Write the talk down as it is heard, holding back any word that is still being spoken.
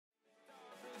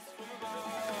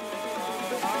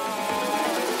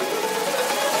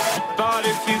But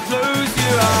if you close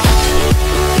your eyes.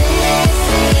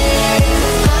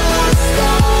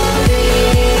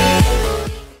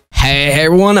 Hey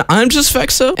everyone,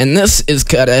 ImJustFexo, and this is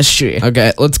MCSG.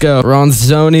 Okay, let's go. We're on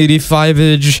zone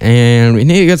 85-age, and we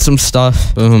need to get some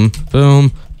stuff. Boom,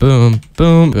 boom, boom,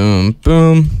 boom, boom,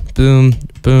 boom, boom,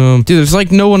 boom. Dude, there's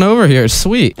like no one over here.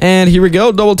 Sweet. And here we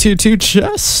go. Double 2-2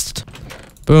 chest.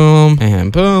 Boom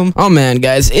and boom. Oh man,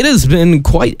 guys, it has been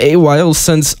quite a while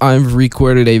since I've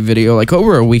recorded a video, like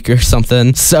over a week or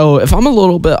something. So if I'm a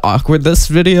little bit awkward this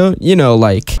video, you know,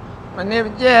 like, my name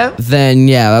is Jeff. then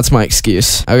yeah, that's my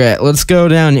excuse. Okay, let's go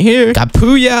down here.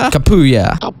 Kapuya,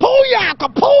 kapuya. Kapuya!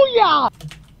 Kapuya!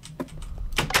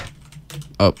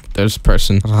 Oh, there's a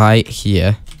person right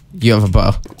here. You have a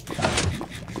bow.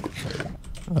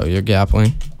 Oh, you're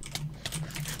grappling.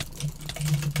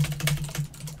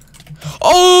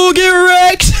 Oh, get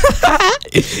wrecked!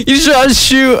 You just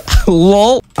shoot.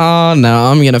 Lol. Oh no,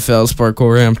 I'm gonna fail this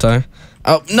parkour, am I?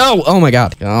 Oh no! Oh my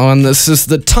god! Oh, and this is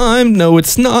the time. No,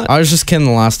 it's not. I was just kidding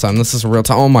the last time. This is a real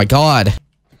time. Oh my god!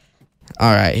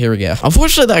 All right, here we go.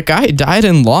 Unfortunately, that guy died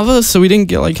in lava, so we didn't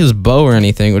get like his bow or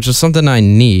anything, which is something I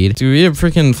need. Dude, we have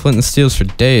freaking flint and steels for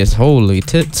days. Holy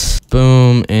tits!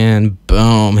 Boom and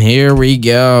boom. Here we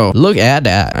go. Look at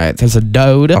that. All right, there's a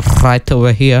dude right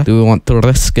over here. Do we want to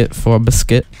risk it for a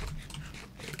biscuit?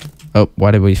 Oh, why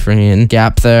did we freaking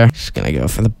gap there? Just gonna go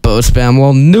for the bow spam,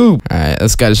 little noob. All right,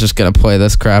 this guy's just gonna play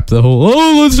this crap the whole.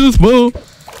 Oh, let's just bow.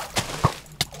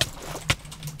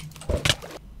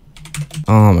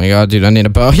 Oh my god, dude, I need a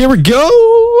bow. Here we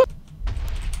go.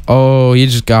 Oh, he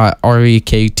just got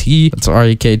R-E-K-T. That's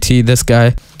R-E-K-T, this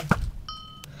guy.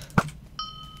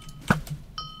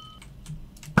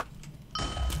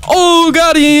 Oh,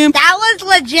 got him. That was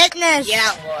legitness.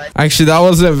 Yeah, it was. Actually, that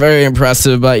wasn't very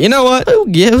impressive, but you know what? Who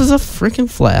gives a freaking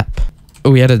flap?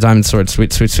 Oh, we had a diamond sword.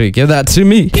 Sweet, sweet, sweet. Give that to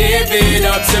me. Give it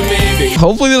up to me.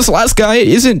 Hopefully this last guy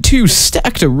isn't too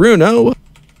stacked to Runo.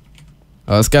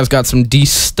 Oh, this guy's got some D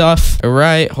stuff. All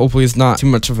right. Hopefully it's not too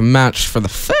much of a match for the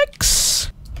fix.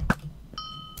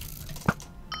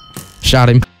 Shot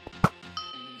him.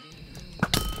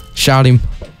 Shot him.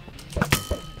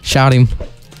 Shot him.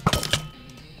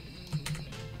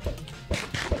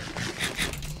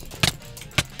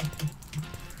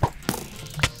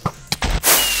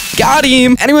 Got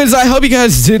him. Anyways, I hope you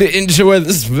guys did enjoy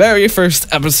this very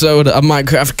first episode of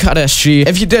Minecraft MCSG.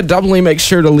 If you did, definitely make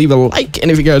sure to leave a like.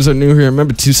 And if you guys are new here,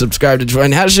 remember to subscribe to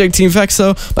join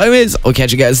 #TeamFexo. But anyways, I'll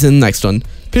catch you guys in the next one.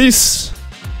 Peace.